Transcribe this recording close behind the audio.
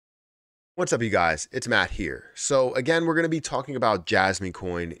What's up, you guys? It's Matt here. So again, we're going to be talking about JASMY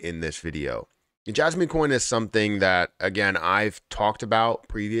coin in this video. And JASMY coin is something that, again, I've talked about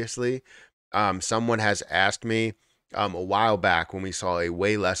previously. Someone has asked me a while back when we saw a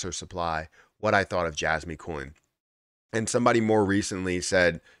way lesser supply what I thought of JASMY coin. And somebody more recently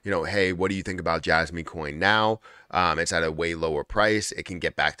said, hey, what do you think about JASMY coin now? It's at a way lower price. It can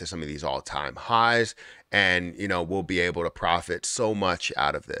get back to some of these all-time highs, and we'll be able to profit so much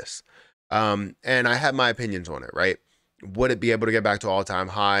out of this. And I have my opinions on it, right? Would it be able to get back to all-time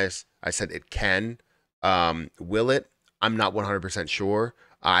highs? I said it can. Will it? I'm not 100% sure.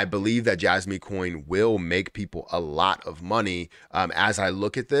 I believe that JASMY coin will make people a lot of money as I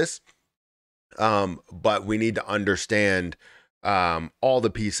look at this. But we need to understand all the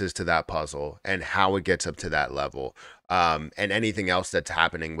pieces to that puzzle and how it gets up to that level, and anything else that's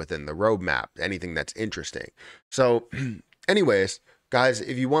happening within the roadmap, anything that's interesting. So anyways, guys,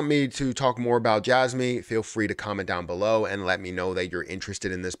 if you want me to talk more about JASMY, feel free to comment down below and let me know that you're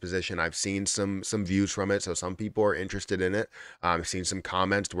interested in this position. I've seen some views from it, so some people are interested in it. I've seen some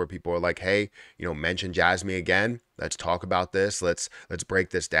comments where people are like, hey, mention JASMY again. Let's talk about this. Let's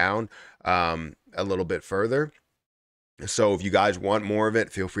break this down a little bit further. So if you guys want more of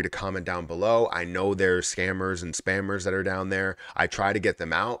it, feel free to comment down below. I know there's scammers and spammers that are down there. I try to get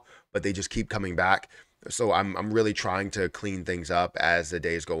them out, but they just keep coming back. So I'm really trying to clean things up as the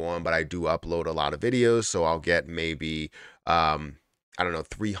days go on, but I do upload a lot of videos, so I'll get maybe I don't know,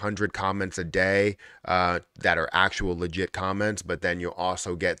 300 comments a day that are actual legit comments, but then you'll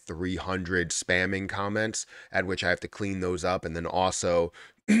also get 300 spamming comments, at which I have to clean those up, and then also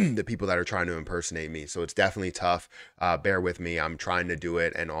the people that are trying to impersonate me. So it's definitely tough. Bear with me. I'm trying to do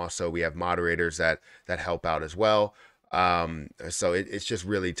it, and also we have moderators that help out as well. So it's just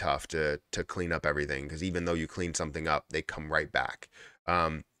really tough to clean up everything, because even though you clean something up, they come right back.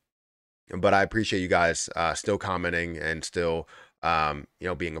 But I appreciate you guys still commenting and still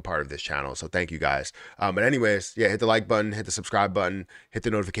being a part of this channel. So thank you guys. But anyways, yeah, hit the like button, hit the subscribe button, hit the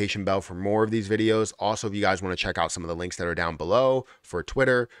notification bell for more of these videos. Also, if you guys want to check out some of the links that are down below for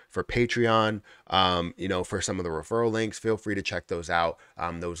Twitter, for Patreon, for some of the referral links, feel free to check those out.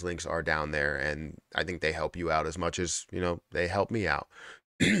 Those links are down there, and I think they help you out as much as, they help me out.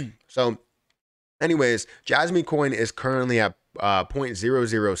 So anyways, JASMY coin is currently at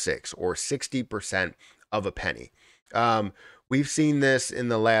 0.006 or 60% of a penny. We've seen this in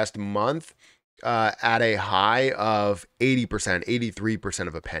the last month at a high of 80%, 83%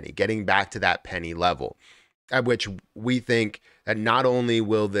 of a penny, getting back to that penny level, at which we think that not only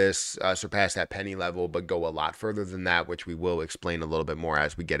will this surpass that penny level, but go a lot further than that, which we will explain a little bit more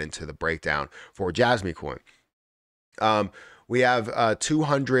as we get into the breakdown for JASMY coin. We have a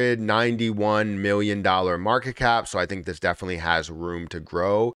 $291 million market cap, so I think this definitely has room to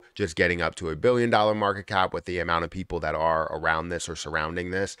grow, just getting up to $1 billion market cap with the amount of people that are around this or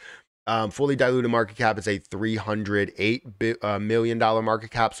surrounding this. Fully diluted market cap is a $308 million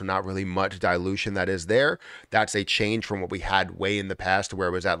market cap, so not really much dilution that is there. That's a change from what we had way in the past, where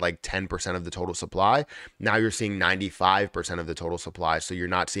it was at like 10% of the total supply. Now you're seeing 95% of the total supply, so you're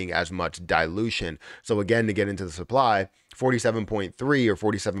not seeing as much dilution. So again, to get into the supply, 47.3 or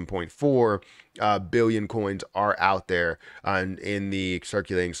 47.4 billion coins are out there in the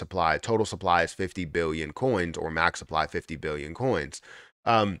circulating supply. Total supply is 50 billion coins, or max supply 50 billion coins.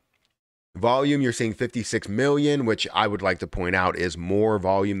 Volume, you're seeing 56 million, which I would like to point out is more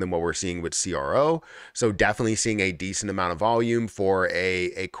volume than what we're seeing with CRO. So definitely seeing a decent amount of volume for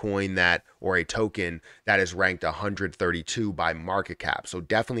a coin that, or a token that is ranked 132 by market cap. So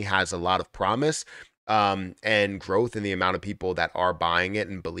definitely has a lot of promise and growth in the amount of people that are buying it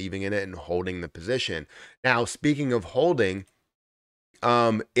and believing in it and holding the position. Now, speaking of holding,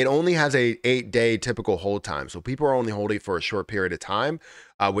 it only has a 8-day typical hold time. So people are only holding for a short period of time,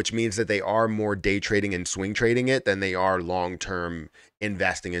 which means that they are more day trading and swing trading it than they are long-term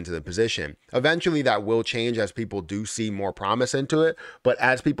investing into the position. Eventually that will change as people do see more promise into it. But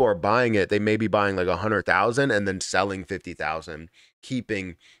as people are buying it, they may be buying like 100,000 and then selling 50,000,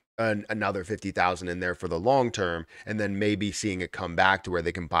 keeping another 50,000 in there for the long term, and then maybe seeing it come back to where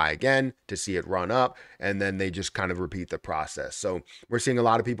they can buy again to see it run up, and then they just kind of repeat the process. So we're seeing a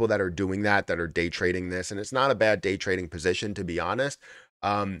lot of people that are doing that are day trading this, and it's not a bad day trading position, to be honest.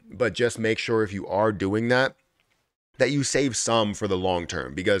 But just make sure if you are doing that you save some for the long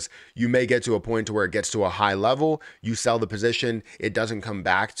term, because you may get to a point to where it gets to a high level, you sell the position, it doesn't come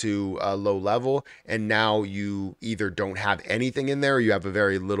back to a low level, and now you either don't have anything in there or you have a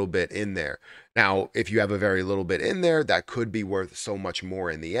very little bit in there. Now, if you have a very little bit in there, that could be worth so much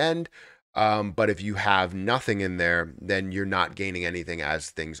more in the end. But if you have nothing in there, then you're not gaining anything as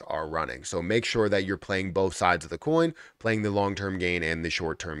things are running. So make sure that you're playing both sides of the coin, playing the long-term gain and the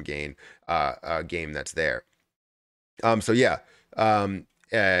short-term gain game that's there. So yeah, um,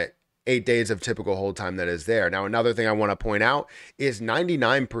 uh, 8 days of typical hold time that is there. Now, another thing I want to point out is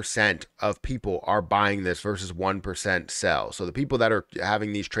 99% of people are buying this versus 1% sell. So the people that are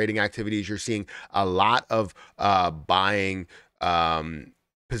having these trading activities, you're seeing a lot of buying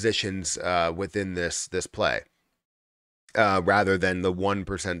positions within this play. Rather than the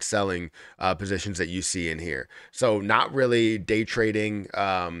 1% selling positions that you see in here. So not really day trading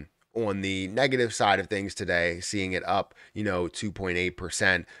on the negative side of things today, seeing it up,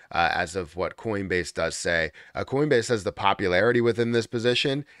 2.8% as of what Coinbase does say. Coinbase says the popularity within this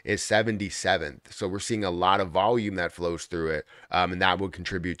position is 77th. So we're seeing a lot of volume that flows through it. And that would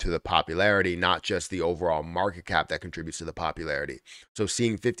contribute to the popularity, not just the overall market cap that contributes to the popularity. So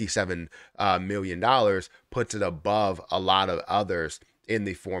seeing $57 million puts it above a lot of others in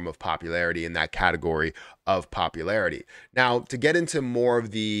the form of popularity, in that category of popularity. Now, to get into more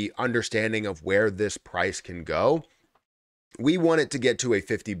of the understanding of where this price can go, we want it to get to a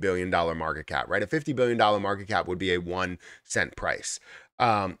 $50 billion market cap, right? A $50 billion market cap would be a 1 cent price,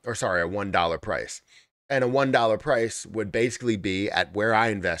 a $1 price. And a $1 price would basically be at where I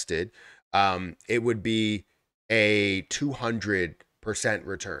invested. It would be a 200%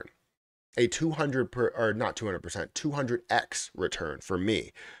 return. A 200x return for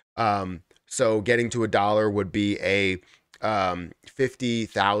me. So getting to $1 would be a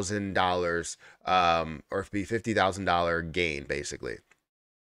 $50,000 or it'd be $50,000 gain basically,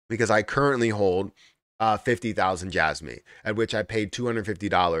 because I currently hold 50,000 JASMY, at which I paid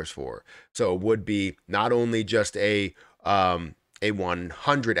 $250 for. So it would be not only just a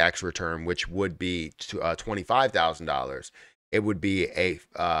 100x return, which would be $25,000. It would be a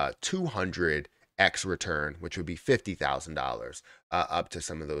 200x return, which would be $50,000 up to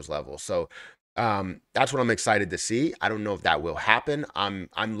some of those levels. So that's what I'm excited to see. I don't know if that will happen. I'm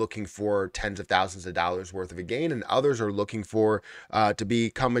looking for tens of thousands of dollars worth of a gain, and others are looking for to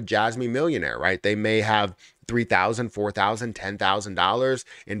become a JASMY millionaire, right? They may have $3,000, $4,000, $10,000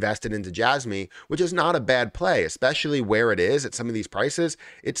 invested into JASMY, which is not a bad play, especially where it is at some of these prices.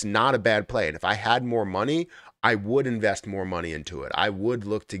 It's not a bad play. And if I had more money, I would invest more money into it. I would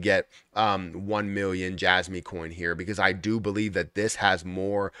look to get 1 million JASMY coin here, because I do believe that this has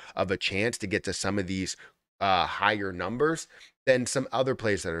more of a chance to get to some of these higher numbers than some other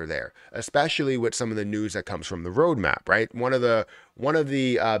plays that are there, especially with some of the news that comes from the roadmap, right? One of the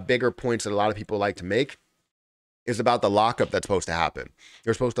bigger points that a lot of people like to make is about the lockup that's supposed to happen.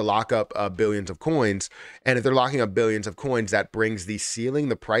 They're supposed to lock up billions of coins. And if they're locking up billions of coins, that brings the ceiling,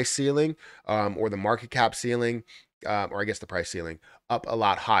 the price ceiling, or the market cap ceiling, or I guess the price ceiling, up a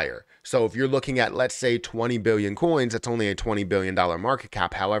lot higher. So if you're looking at, let's say, 20 billion coins, that's only a $20 billion market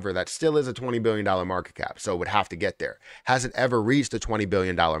cap. However, that still is a $20 billion market cap. So it would have to get there. Has it ever reached a $20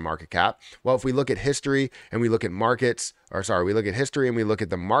 billion market cap? Well, if we look at history and we look at we look at history and we look at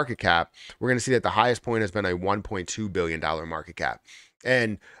the market cap, we're going to see that the highest point has been a $1.2 billion market cap.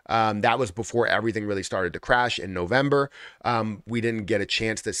 And that was before everything really started to crash in November. We didn't get a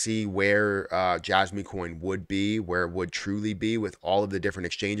chance to see where JASMY coin would be, where it would truly be with all of the different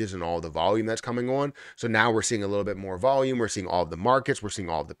exchanges and all the volume that's coming on. So now we're seeing a little bit more volume. We're seeing all of the markets. We're seeing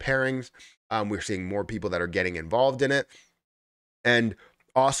all of the pairings. We're seeing more people that are getting involved in it. And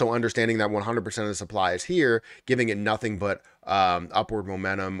also understanding that 100% of the supply is here, giving it nothing but upward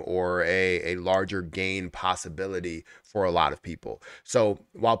momentum or a larger gain possibility for a lot of people. So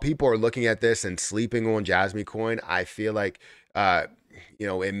while people are looking at this and sleeping on JASMY coin, I feel like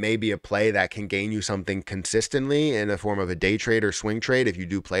it may be a play that can gain you something consistently in the form of a day trade or swing trade if you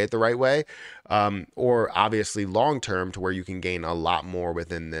do play it the right way, or obviously long term to where you can gain a lot more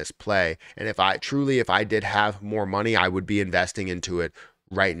within this play. And if I did have more money, I would be investing into it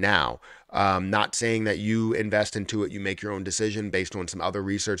right now. Not saying that you invest into it, you make your own decision based on some other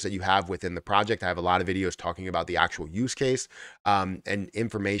research that you have within the project. I have a lot of videos talking about the actual use case and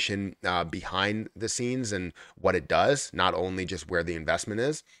information behind the scenes and what it does, not only just where the investment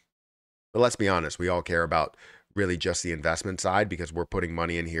is. But let's be honest, we all care about really just the investment side, because we're putting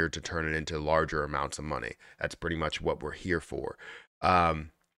money in here to turn it into larger amounts of money. That's pretty much what we're here for.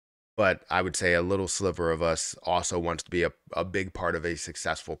 But I would say a little sliver of us also wants to be a big part of a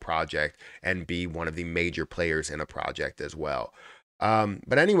successful project and be one of the major players in a project as well.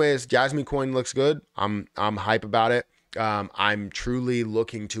 But anyways, JASMY coin looks good. I'm hype about it. I'm truly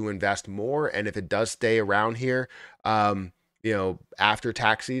looking to invest more. And if it does stay around here, after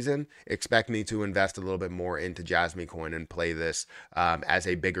tax season, expect me to invest a little bit more into JASMY coin and play this as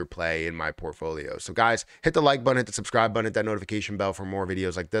a bigger play in my portfolio. So guys, hit the like button, hit the subscribe button, hit that notification bell for more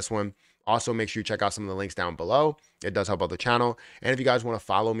videos like this one. Also, make sure you check out some of the links down below. It does help out the channel. And if you guys want to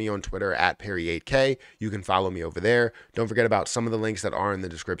follow me on Twitter at Perry8K, you can follow me over there. Don't forget about some of the links that are in the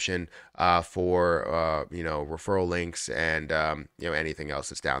description for referral links and anything else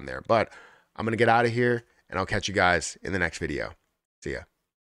that's down there. But I'm gonna get out of here, and I'll catch you guys in the next video. See ya.